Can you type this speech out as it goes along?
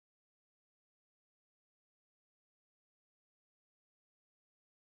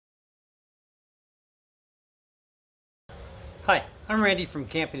Hi, I'm Randy from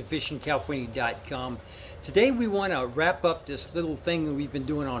campingandfishingcalifornia.com. Today we want to wrap up this little thing that we've been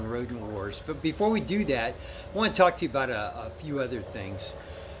doing on Rodent Wars. But before we do that, I want to talk to you about a few other things.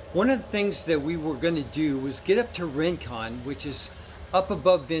 One of the things that we were going to do was get up to Rincon, which is up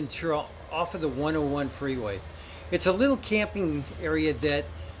above Ventura off of the 101 freeway. It's a little camping area that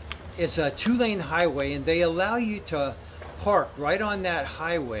is a two-lane highway, and they allow you to park right on that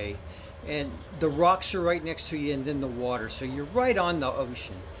highway, and the rocks are right next to you and then the water, so you're right on the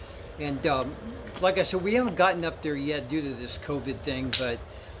ocean. And like I said, we haven't gotten up there yet due to this COVID thing, but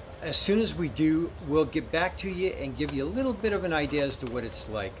as soon as we do, we'll get back to you and give you a little bit of an idea as to what it's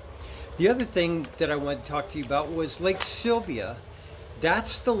like. The other thing that I wanted to talk to you about was Lake Sylvia.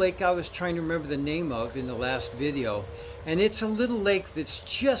 That's the lake I was trying to remember the name of in the last video. And it's a little lake that's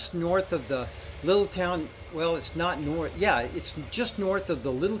just north of the little town, well, it's not north, yeah, it's just north of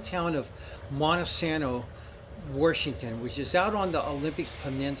the little town of Montesano, Washington, which is out on the Olympic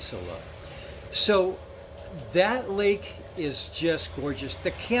Peninsula. So that lake is just gorgeous.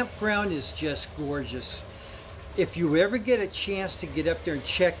 The campground is just gorgeous. If you ever get a chance to get up there and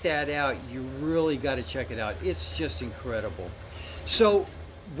check that out, you really got to check it out. It's just incredible. So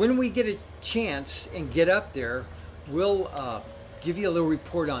when we get a chance and get up there, we'll give you a little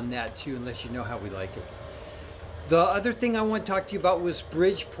report on that too and let you know how we like it. The other thing I want to talk to you about was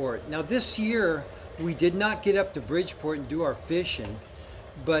Bridgeport. Now this year we did not get up to Bridgeport and do our fishing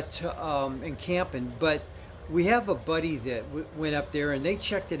but and camping, but we have a buddy that went up there and they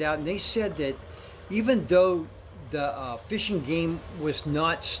checked it out, and they said that even though the fishing game was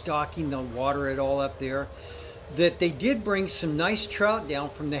not stocking the water at all up there, that they did bring some nice trout down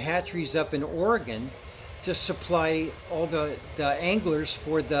from the hatcheries up in Oregon to supply all the anglers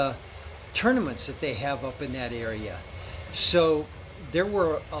for the tournaments that they have up in that area. So there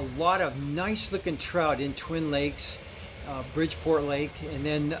were a lot of nice looking trout in Twin Lakes, Bridgeport Lake, and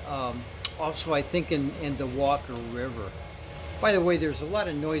then also I think in the Walker River. By the way, there's a lot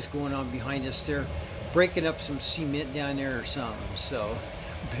of noise going on behind us. They're breaking up some cement down there or something, so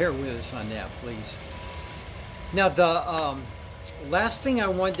bear with us on that, please. Now the last thing I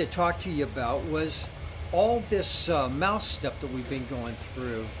wanted to talk to you about was all this mouse stuff that we've been going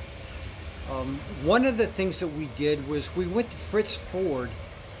through. One of the things that we did was we went to Fritz Ford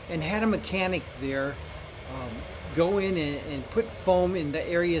and had a mechanic there go in and put foam in the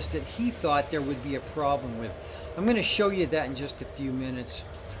areas that he thought there would be a problem with. I'm going to show you that in just a few minutes.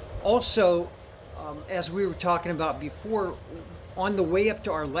 Also, as we were talking about before, on the way up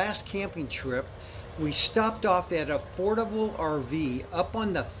to our last camping trip, we stopped off at Affordable RV up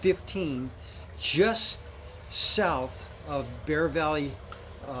on the 15, just south of Bear Valley.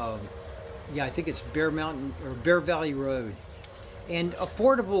 Yeah, I think it's Bear Mountain or Bear Valley Road. And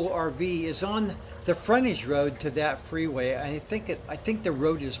Affordable RV is on the frontage road to that freeway. I think the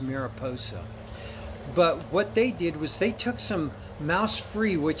road is Mariposa. But what they did was they took some Mouse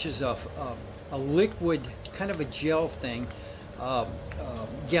Free, which is a liquid, kind of a gel thing,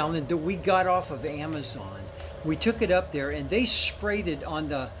 gallon that we got off of Amazon. We took it up there and they sprayed it on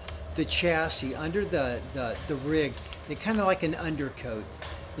the chassis under the rig. It kind of like an undercoat.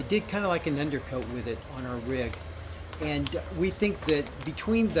 It did kind of like an undercoat with it on our rig. And we think that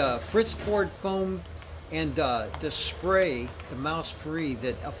between the Fritz Ford foam and the spray, the Mouse Free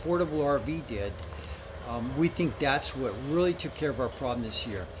that Affordable RV did, we think that's what really took care of our problem this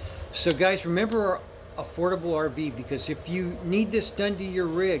year. So guys, remember Affordable RV, because if you need this done to your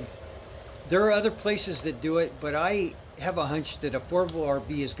rig, there are other places that do it, but I have a hunch that Affordable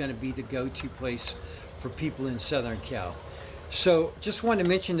RV is going to be the go-to place for people in Southern Cal. So just want to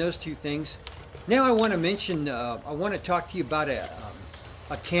mention those two things. Now I want to mention, I want to talk to you about a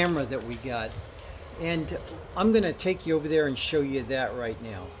camera that we got, and I'm going to take you over there and show you that right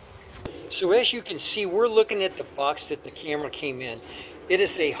now. So as you can see, we're looking at the box that the camera came in. It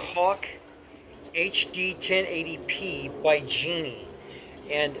is a Hawk HD 1080p by Genie,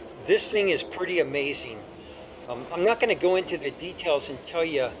 and this thing is pretty amazing. I'm not going to go into the details and tell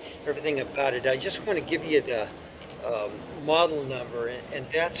you everything about it. I just want to give you the model number, and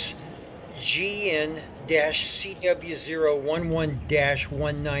that's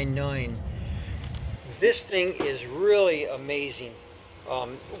GN-CW011-199. This thing is really amazing.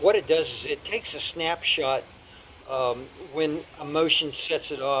 What it does is it takes a snapshot when a motion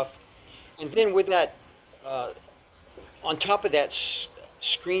sets it off, and then with that on top of that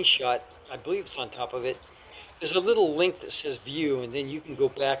screenshot, I believe it's on top of it, there's a little link that says view, and then you can go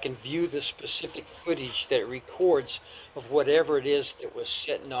back and view the specific footage that it records of whatever it is that was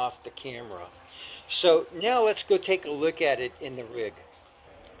setting off the camera. So now let's go take a look at it in the rig.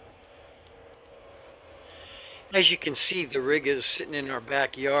 As you can see, the rig is sitting in our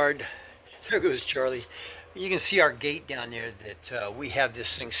backyard. There goes Charlie. You can see our gate down there that we have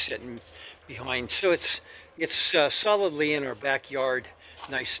this thing sitting behind. So it's solidly in our backyard,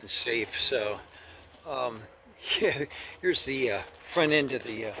 nice and safe. So yeah, here's the front end of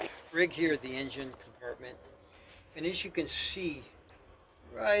the rig here, the engine compartment. And as you can see,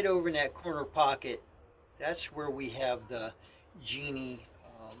 right over in that corner pocket, that's where we have the Genie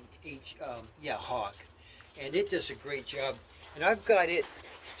Hawk. And it does a great job. And I've got it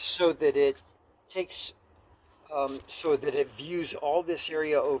so that it takes, so that it views all this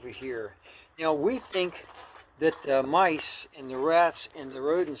area over here. Now we think that the mice and the rats and the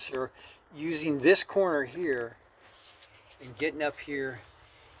rodents are using this corner here and getting up here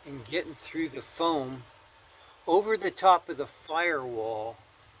and getting through the foam over the top of the firewall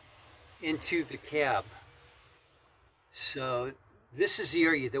into the cab. So this is the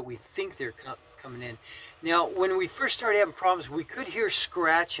area that we think they're coming in. Now, when we first started having problems, we could hear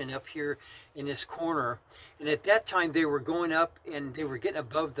scratching up here in this corner. And at that time, they were going up and they were getting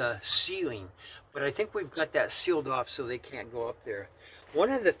above the ceiling. But I think we've got that sealed off so they can't go up there.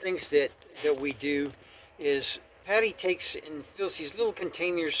 One of the things that we do is Patty takes and fills these little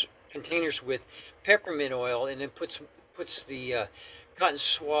containers with peppermint oil, and then puts the cotton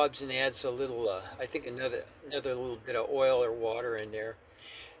swabs and adds a little, I think another little bit of oil or water in there.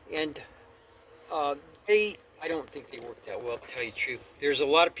 And I don't think they work that well, to tell you the truth. There's a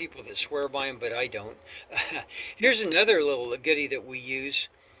lot of people that swear by them, but I don't. Here's another little goodie that we use.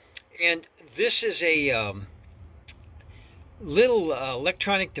 And this is a little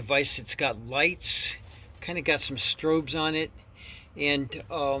electronic device. It's got lights, kind of got some strobes on it. And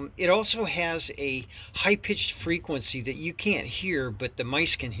it also has a high-pitched frequency that you can't hear, but the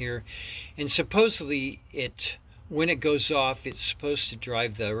mice can hear. And supposedly, when it goes off, it's supposed to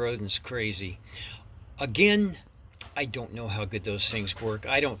drive the rodents crazy. Again, I don't know how good those things work.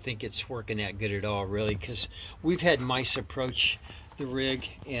 I don't think it's working that good at all, really, because we've had mice approach the rig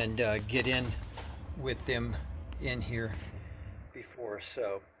and get in with them in here before.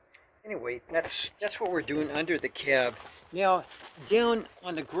 So anyway, that's what we're doing under the cab. Now, down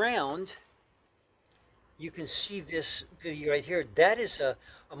on the ground, you can see this goodie right here. That is a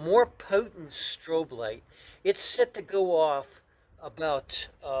more potent strobe light. It's set to go off about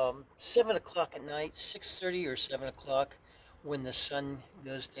 7 o'clock at night, 6:30 or 7 o'clock when the sun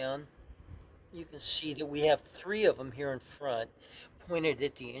goes down. You can see that we have 3 of them here in front, pointed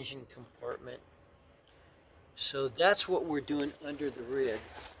at the engine compartment. So that's what we're doing under the rig.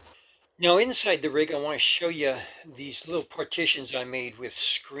 Now inside the rig, I want to show you these little partitions I made with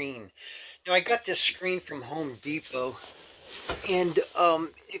screen. Now I got this screen from Home Depot, and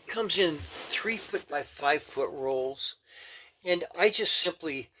it comes in 3-foot by 5-foot rolls. And I just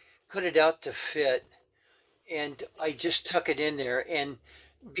simply cut it out to fit, and I just tuck it in there. And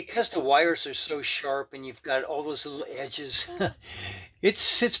because the wires are so sharp and you've got all those little edges, it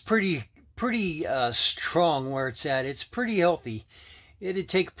sits pretty strong where it's at. It's pretty healthy. It'd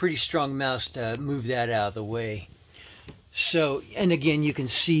take a pretty strong mouse to move that out of the way. So, and again, you can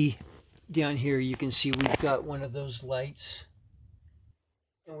see down here, you can see we've got one of those lights,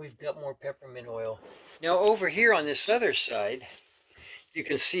 and we've got more peppermint oil. Now over here on this other side, you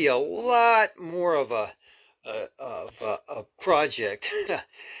can see a lot more of a project.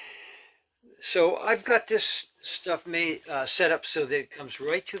 So I've got this stuff made set up so that it comes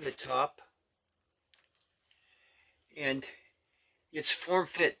right to the top, and it's form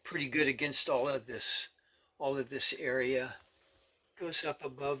fit pretty good against all of this area. Goes up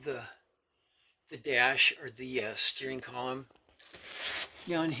above the dash or the steering column.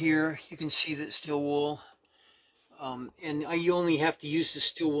 Down here you can see that steel wool, and you only have to use the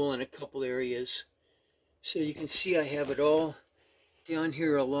steel wool in a couple areas. So you can see I have it all down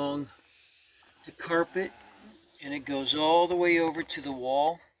here along the carpet, and it goes all the way over to the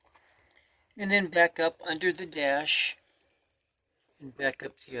wall, and then back up under the dash and back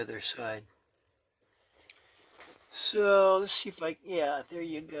up the other side. So let's see if yeah, there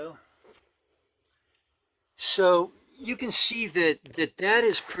you go. So you can see that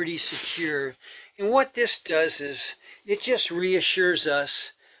is pretty secure. And what this does is it just reassures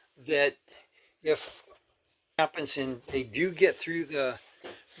us that if it happens and they do get through the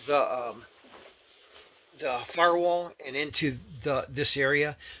firewall and into this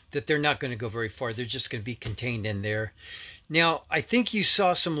area, that they're not going to go very far. They're just going to be contained in there. Now, I think you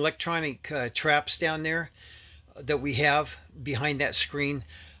saw some electronic traps down there that we have behind that screen.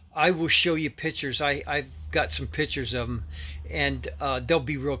 I will show you pictures. I've got some pictures of them, and they'll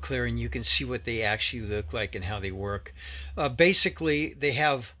be real clear, and you can see what they actually look like and how they work. Basically, they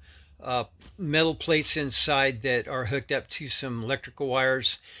have metal plates inside that are hooked up to some electrical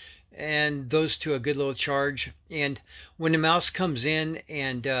wires, and those to a good little charge. And when the mouse comes in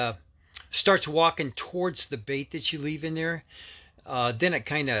and starts walking towards the bait that you leave in there, then it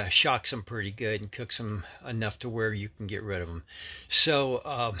kind of shocks them pretty good and cooks them enough to where you can get rid of them. So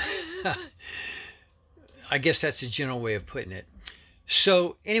I guess that's a general way of putting it.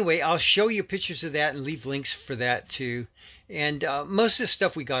 So anyway, I'll show you pictures of that and leave links for that too. And most of the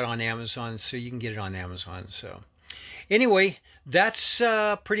stuff we got on Amazon, so you can get it on Amazon. So anyway, that's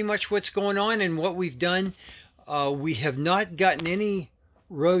pretty much what's going on and what we've done. We have not gotten any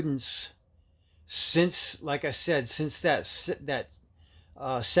rodents since, like I said, since that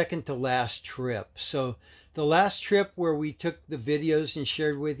second to last trip. So the last trip where we took the videos and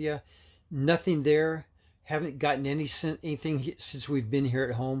shared with you, nothing there. Haven't gotten anything since we've been here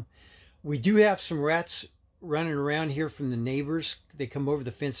at home. We do have some rats running around here from the neighbors. They come over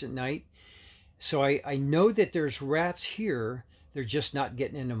the fence at night. So I know that there's rats here. They're just not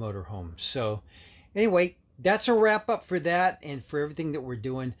getting in the motorhome. So anyway, that's a wrap up for that and for everything that we're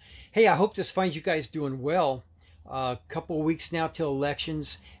doing. Hey, I hope this finds you guys doing well. A couple of weeks now till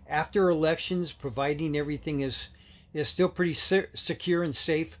elections. After elections, providing everything is still pretty secure and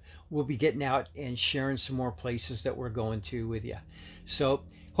safe, we'll be getting out and sharing some more places that we're going to with you. So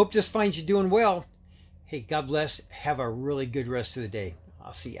hope this finds you doing well. Hey, God bless. Have a really good rest of the day.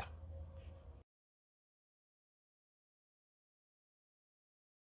 I'll see ya.